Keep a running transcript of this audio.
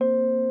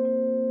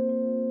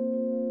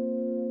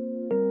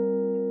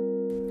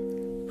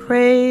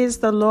Praise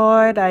the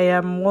Lord, I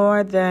am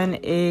more than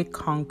a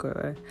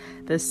conqueror.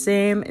 The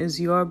same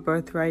is your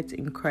birthright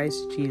in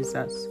Christ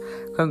Jesus.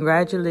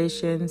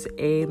 Congratulations,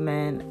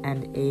 amen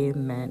and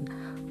amen.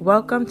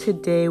 Welcome to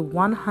day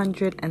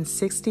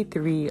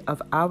 163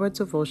 of our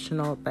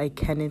devotional by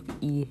Kenneth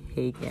E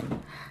Hagin.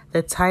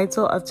 The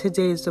title of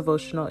today's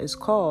devotional is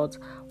called,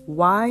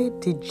 Why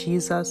Did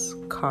Jesus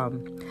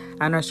Come?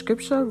 And our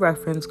scriptural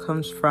reference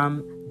comes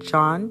from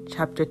John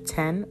chapter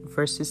 10,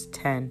 verses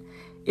 10.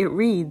 It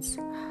reads,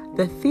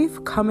 "The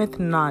thief cometh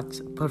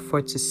not, but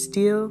for to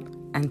steal,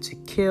 and to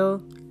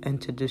kill, and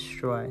to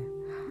destroy.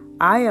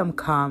 I am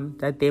come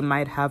that they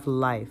might have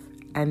life,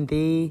 and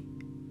they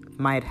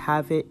might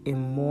have it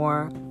in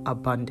more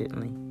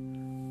abundantly."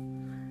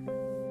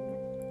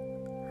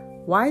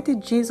 Why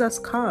did Jesus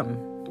come?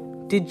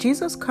 Did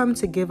Jesus come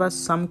to give us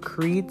some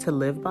creed to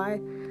live by?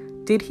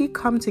 Did he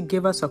come to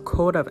give us a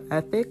code of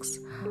ethics,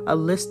 a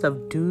list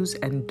of do's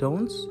and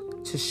don'ts,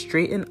 to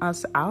straighten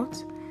us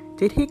out?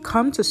 Did he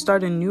come to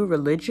start a new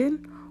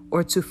religion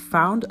or to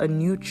found a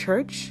new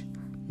church?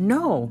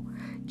 No,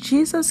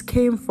 Jesus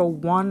came for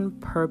one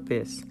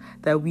purpose,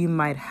 that we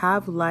might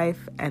have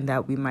life and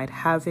that we might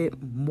have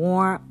it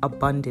more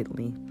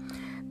abundantly.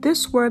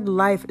 This word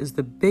life is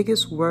the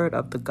biggest word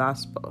of the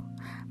gospel.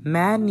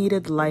 Man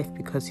needed life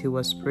because he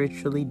was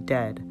spiritually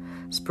dead.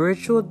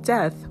 Spiritual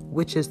death,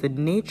 which is the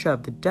nature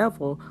of the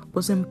devil,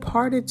 was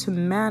imparted to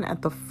man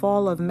at the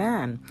fall of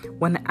man,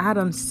 when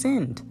Adam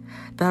sinned.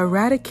 The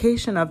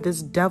eradication of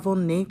this devil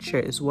nature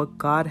is what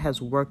God has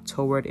worked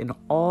toward in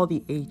all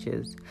the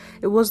ages.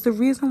 It was the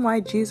reason why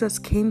Jesus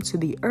came to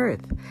the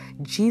earth.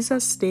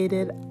 Jesus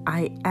stated,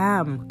 "I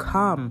am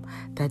come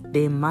that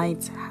they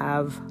might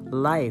have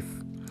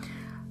life."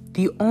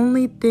 The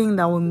only thing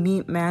that will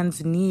meet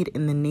man's need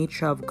in the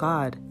nature of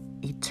God,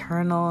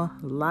 eternal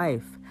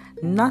life.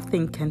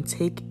 Nothing can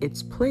take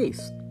its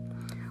place.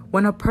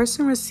 When a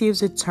person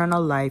receives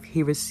eternal life,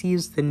 he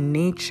receives the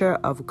nature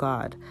of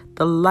God,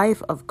 the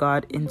life of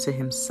God into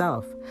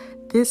himself.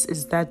 This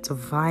is that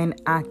divine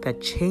act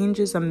that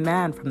changes a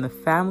man from the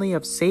family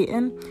of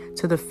Satan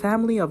to the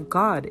family of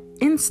God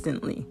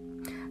instantly.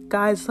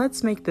 Guys,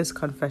 let's make this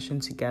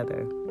confession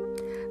together.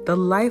 The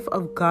life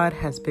of God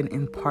has been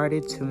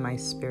imparted to my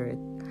spirit.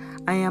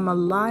 I am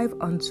alive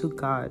unto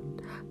God.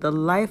 The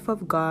life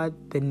of God,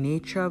 the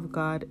nature of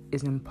God,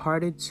 is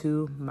imparted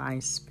to my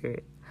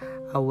spirit.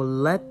 I will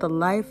let the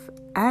life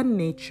and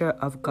nature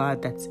of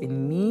God that's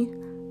in me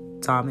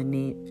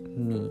dominate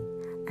me.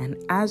 And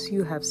as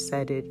you have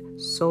said it,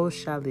 so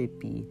shall it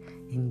be.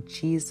 In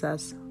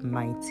Jesus'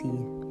 mighty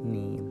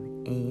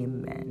name,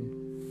 amen.